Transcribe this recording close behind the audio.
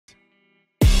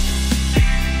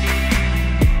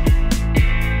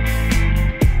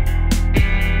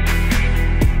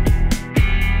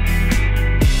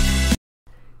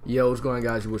Yo, what's going on,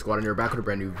 guys? Your boy SquadDen here, back with a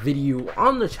brand new video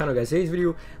on the channel, guys. Today's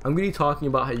video, I'm going to be talking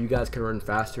about how you guys can run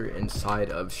faster inside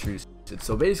of Strucid.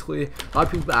 So basically, a lot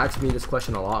of people ask me this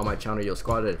question a lot on my channel. Yo,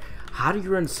 SquadDen, how do you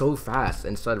run so fast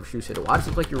inside of Strucid? Why does it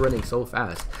look like you're running so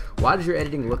fast? Why does your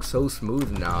editing look so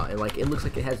smooth now? And like, it looks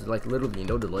like it has like literally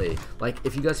no delay. Like,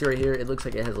 if you guys see right here, it looks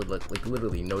like it has like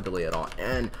literally no delay at all.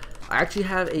 And I actually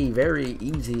have a very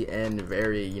easy and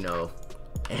very, you know,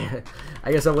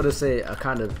 I guess I want to say a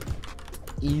kind of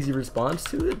easy response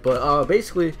to it, but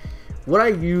basically what I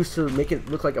use to make it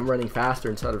look like I'm running faster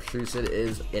inside of Strucid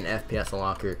is an FPS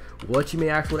unlocker. What you may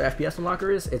ask what an FPS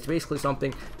unlocker is, it's basically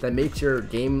something that makes your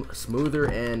game smoother,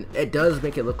 and it does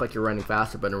make it look like you're running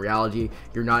faster, but in reality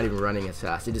you're not even running as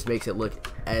fast. It just makes it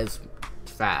look as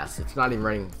fast. It's not even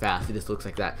running fast, it just looks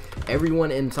like that. Everyone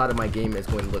inside of my game is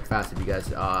going to look fast if you guys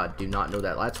do not know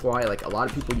that. That's why like a lot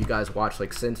of people you guys watch,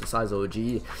 like Synthesize OG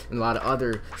and a lot of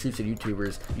other Strucid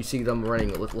YouTubers, you see them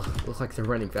running look like they're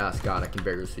running fast. God, I can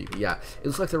barely speak. Yeah, it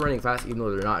looks like they're running fast even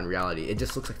though they're not in reality. It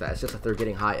just looks like that. It's just that they're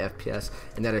getting high FPS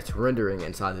and that it's rendering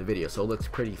inside the video, so it looks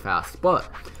pretty fast. But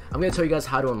I'm going to tell you guys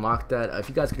how to unlock that. If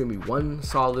you guys could do me one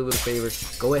solid little favor,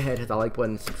 go ahead, hit that like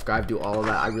button, subscribe, do all of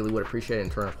that. I really would appreciate it,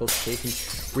 and turn on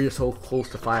notifications. We're so close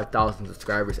to 5,000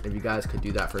 subscribers, and if you guys could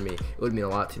do that for me, it would mean a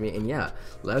lot to me. And yeah,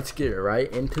 let's get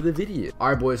right into the video.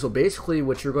 Alright boys, so basically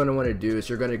what you're going to want to do is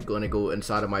you're going to go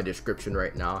inside of my description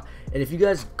right now, and if you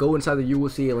guys go inside there, you will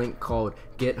see a link called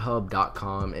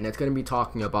github.com, and it's going to be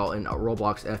talking about an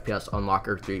Roblox FPS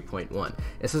Unlocker 3.1.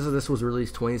 It says that this was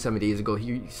released 27 days ago.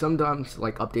 He sometimes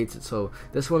like updates it, so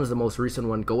this one is the most recent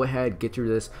one. Go ahead, get through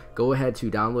this, go ahead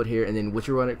to download here, and then what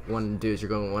you're going to want to do is you're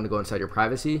going to want to go inside your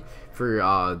privacy for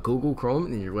Google Chrome,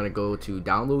 and you're going to go to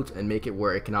downloads and make it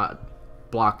where it cannot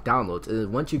block downloads.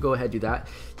 And once you go ahead and do that,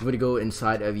 you're going to go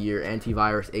inside of your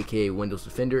antivirus, aka Windows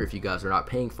Defender, if you guys are not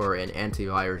paying for an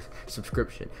antivirus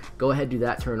subscription. Go ahead, do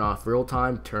that, turn off real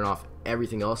time, turn off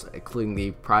everything else, including the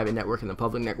private network and the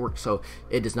public network, so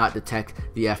it does not detect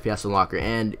the FPS unlocker.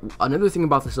 And another thing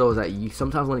about this though is that you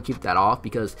sometimes want to keep that off,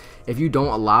 because if you don't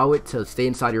allow it to stay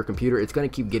inside your computer, it's going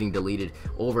to keep getting deleted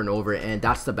over and over, and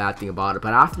that's the bad thing about it.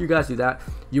 But after you guys do that,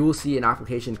 you will see an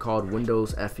application called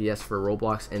Windows FPS for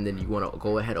Roblox, and then you want to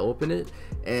go ahead, open it,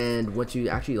 and once you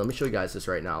actually, let me show you guys this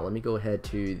right now. Let me go ahead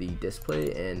to the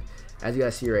display, and as you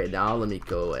guys see right now, let me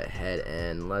go ahead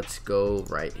and let's go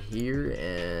right here,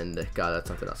 and God, that's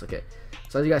something else. Okay,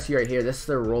 so as you guys see right here, this is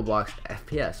the Roblox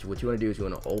FPS. What you want to do is you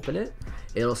want to open it.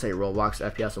 It'll say Roblox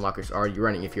FPS unlockers are already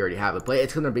running if you already have it, but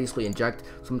it's gonna basically inject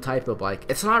some type of like,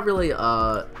 it's not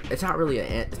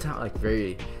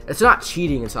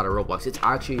cheating inside of Roblox. It's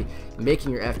actually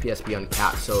making your FPS be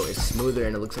uncapped, so it's smoother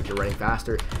and it looks like you're running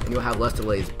faster and you'll have less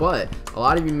delays. But a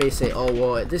lot of you may say, oh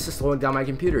well, this is slowing down my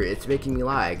computer, it's making me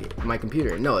lag my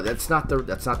computer. No, that's not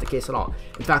the case at all.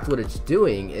 In fact, what it's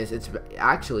doing is it's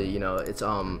actually, you know, it's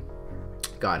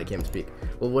God, I can't speak.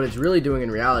 Well, what it's really doing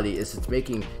in reality is it's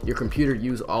making your computer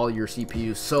use all your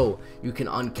CPU, so you can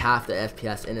uncap the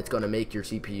FPS, and it's going to make your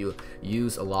CPU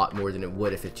use a lot more than it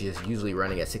would if it's just usually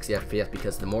running at 60 FPS,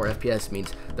 because the more FPS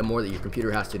means the more that your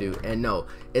computer has to do. And no,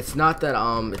 it's not that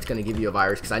it's going to give you a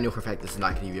virus, because I know for a fact this is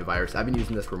not going to give you a virus. I've been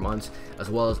using this for months,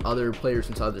 as well as other players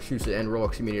inside the Strucid and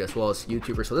Roblox community, as well as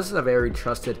YouTubers. So this is a very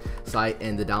trusted site,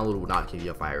 and the download will not give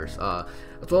you a virus.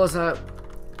 As well as that,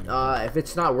 if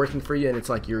it's not working for you and it's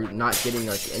like you're not getting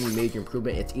like any major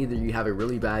improvement, it's either you have a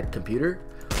really bad computer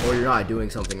or you're not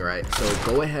doing something right.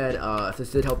 So go ahead, if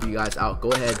this did help you guys out, go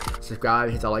ahead,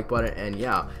 subscribe, hit that like button, and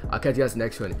yeah, I'll catch you guys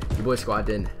next one. Your boy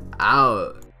SquadDen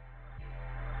out.